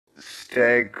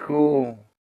stay cool.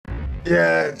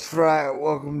 Yeah, that's right.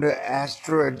 Welcome to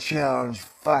Asteroid Challenge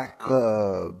Fight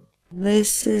Club.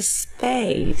 This is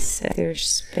space. There's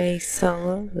space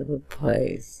all over the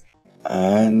place.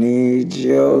 I need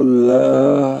your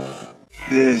love.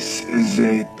 This is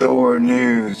a Thor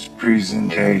News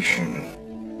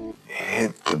presentation.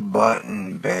 Hit the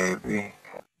button, baby.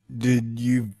 Did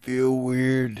you feel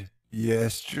weird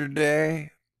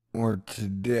yesterday or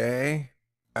today?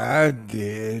 I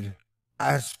did.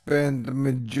 I spent the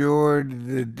majority of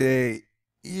the day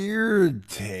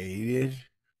irritated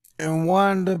and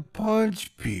wanted to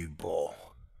punch people.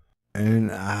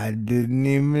 And I didn't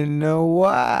even know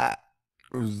why.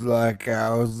 It was like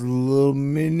I was a little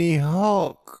mini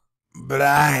Hulk. But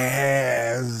I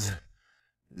has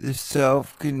the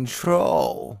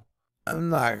self-control.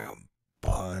 I'm not gonna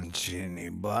punch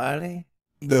anybody.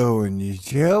 Though when you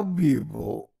tell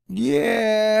people,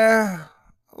 yeah,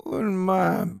 I wouldn't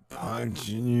mind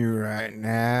punching you right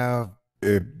now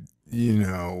if,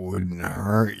 it wouldn't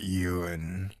hurt you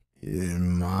and you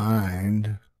didn't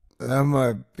mind. That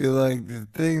might be like the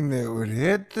thing that would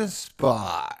hit the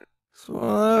spot. It's one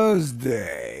of those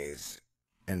days.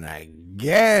 And I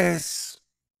guess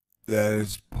that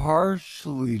is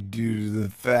partially due to the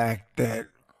fact that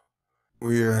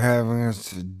we are having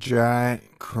us a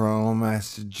giant coronal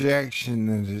mass ejection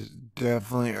that is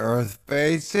definitely Earth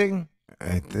facing.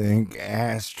 I think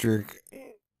asterisk,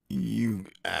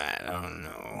 I don't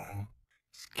know.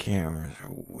 These cameras are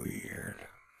weird.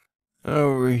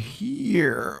 Over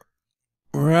here,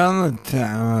 around the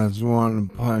time I was wanting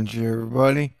to punch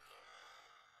everybody,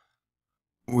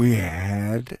 we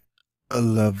had a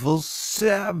level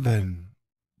 7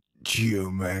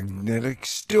 geomagnetic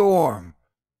storm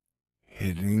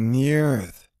hitting the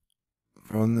Earth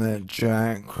from that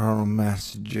giant coronal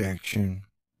mass ejection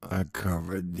I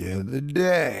covered the other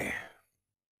day.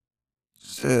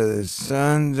 So the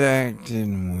sun's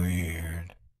acting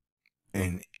weird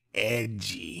and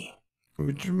edgy,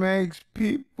 which makes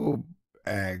people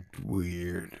act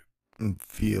weird and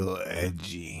feel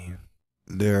edgy.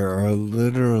 There are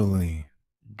literally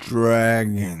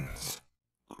dragons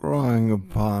growing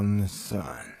upon the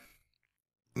sun.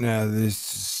 Now this is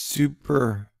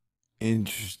super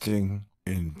interesting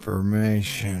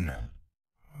information.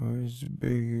 Where's the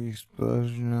big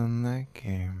explosion on that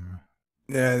camera?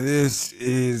 Now this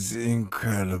is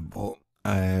incredible.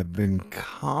 I have been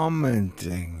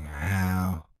commenting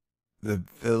how the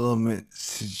filament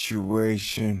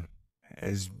situation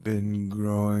has been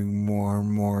growing more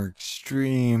and more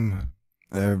extreme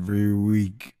every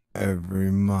week, every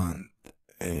month.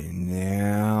 And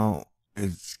now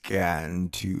it's gotten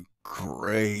to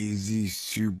crazy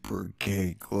super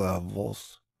cake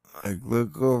levels. Like,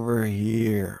 look over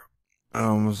here. It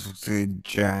almost looks like a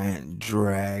giant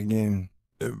dragon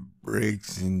that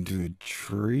breaks into a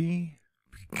tree,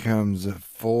 becomes a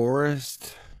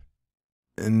forest.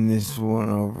 And this one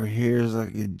over here is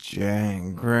like a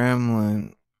giant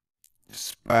gremlin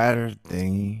spider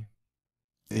thingy.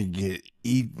 They get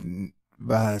eaten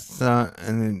by the sun,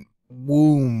 and then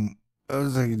boom, that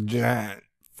was like a giant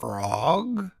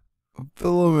frog? A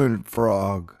filament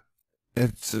frog.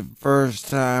 It's the first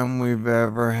time we've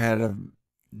ever had a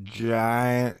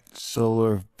giant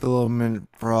solar filament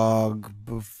frog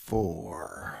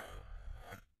before.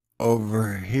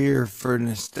 Over here for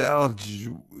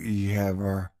nostalgia, we have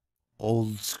our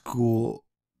old school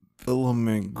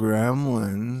filament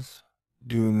gremlins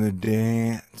doing the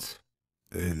dance.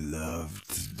 They love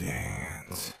to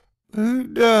dance. Who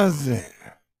doesn't?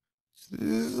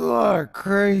 There's a lot of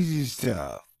crazy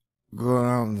stuff going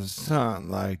on in the sun.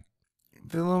 Like,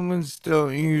 filaments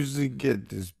don't usually get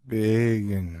this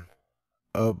big and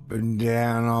up and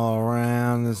down all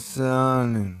around the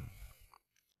sun and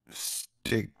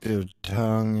stick their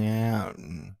tongue out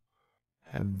and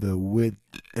have the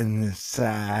width and the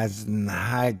size and the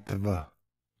height of a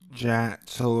giant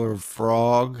solar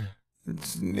frog.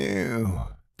 It's new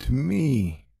to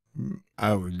me.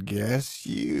 I would guess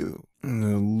you. And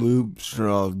the loops are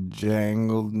all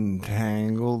jangled and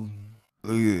tangled.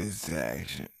 Look at this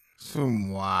action.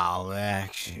 Some wild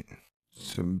action.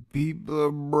 Some people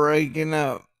are breaking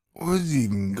up. What's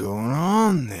even going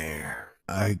on there?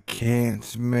 I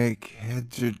can't make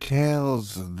heads or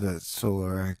tails of that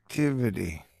solar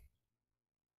activity.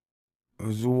 It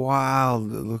was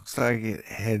wild. It looks like it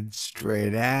heads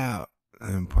straight out,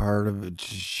 and part of it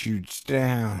just shoots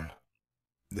down.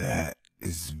 That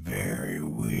is very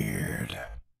weird.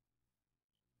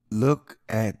 Look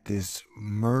at this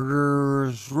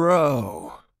murderer's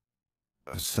row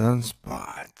of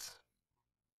sunspots.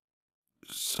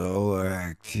 Solar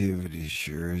activity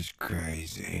sure is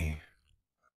crazy.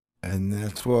 I And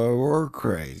that's why we're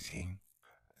crazy.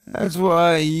 That's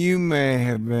why you may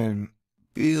have been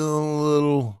feeling a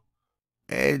little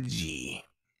edgy,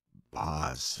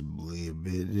 possibly a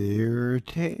bit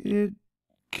irritated,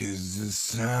 'cause the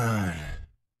sun,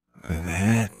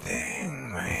 that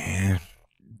thing, man.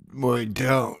 Boy,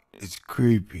 don't. It's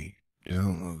creepy.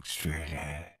 Don't look straight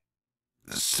at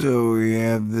it. So we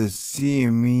have the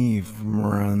CME from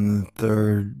around the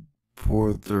 3rd,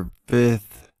 4th, or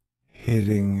 5th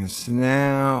hitting us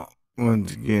now.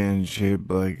 Once again, shaped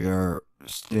like our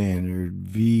standard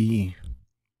V.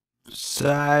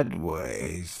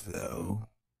 Sideways, though.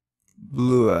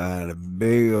 Blew out a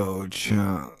big old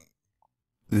chunk.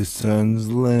 The sun's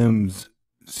limbs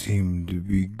seem to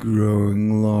be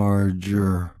growing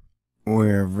larger.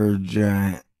 Wherever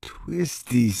giant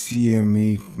twisty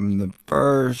CME from the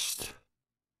first,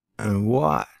 and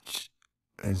watch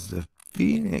as the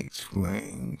phoenix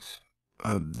wings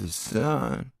of the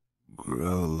sun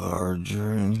grow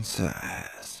larger in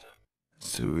size.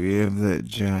 So we have that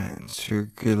giant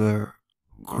circular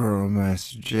coronal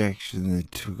mass ejection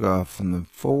that took off on the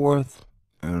 4th,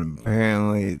 and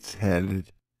apparently it's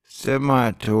headed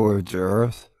semi towards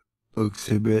Earth. Looks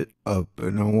a bit up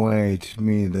and away to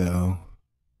me though.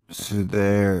 So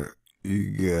there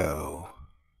you go.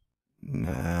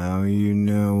 Now you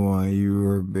know why you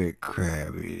were a bit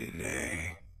crabby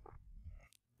today.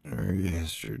 Or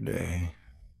yesterday.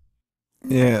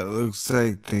 Yeah, it looks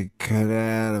like they cut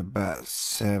out about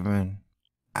 7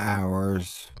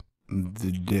 hours of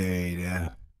the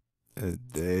data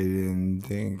that they didn't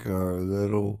think our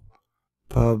little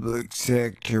public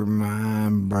sector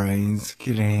mind brains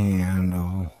could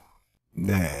handle.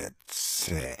 That's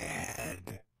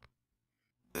sad.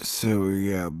 So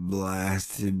we got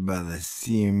blasted by the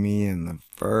CME in the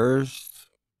first,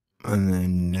 and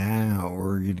then now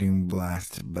we're getting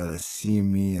blasted by the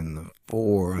CME in the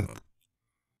 4th.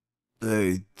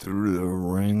 They threw the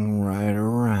ring right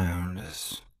around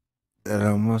us. That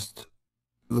almost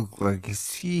looked like a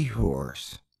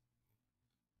seahorse.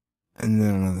 And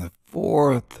then on the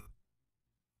 4th,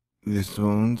 this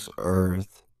one's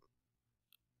Earth,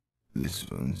 this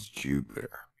one's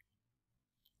Jupiter.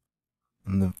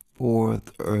 On the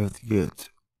 4th, Earth gets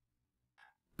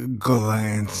a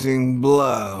glancing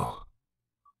blow.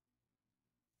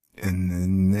 And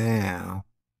then now,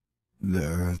 the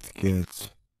Earth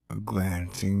gets a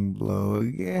glancing blow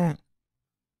again.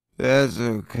 That's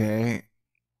okay.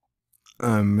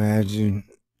 I imagine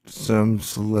some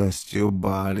celestial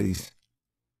bodies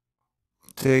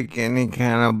take any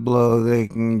kind of blow they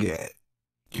can get,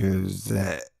 'cause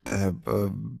that type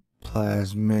of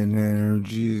plasma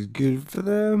energy is good for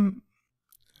them.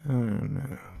 I don't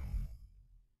know.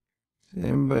 Does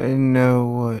anybody know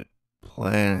what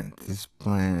planet this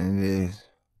planet is?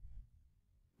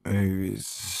 Maybe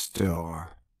it's a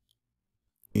star.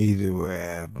 Either way,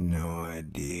 I have no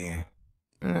idea.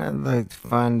 And I'd like to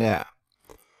find out.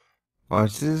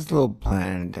 Watch this little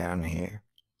planet down here.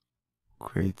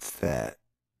 Creates that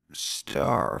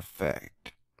star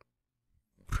effect.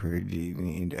 Pretty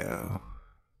neato.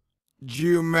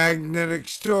 Geomagnetic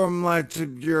storm lights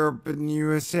up Europe and the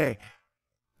USA.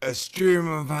 A stream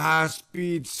of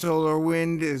high-speed solar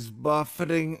wind is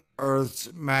buffeting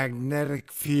Earth's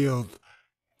magnetic field,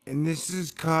 and this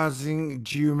is causing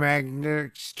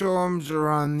geomagnetic storms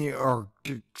around the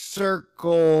Arctic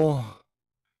Circle.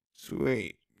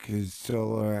 Sweet, 'cause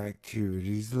solar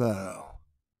activity's low.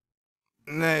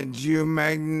 And that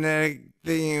geomagnetic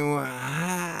thing went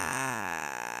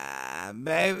high,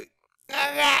 baby.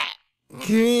 Okay, come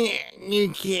here,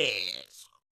 you kid.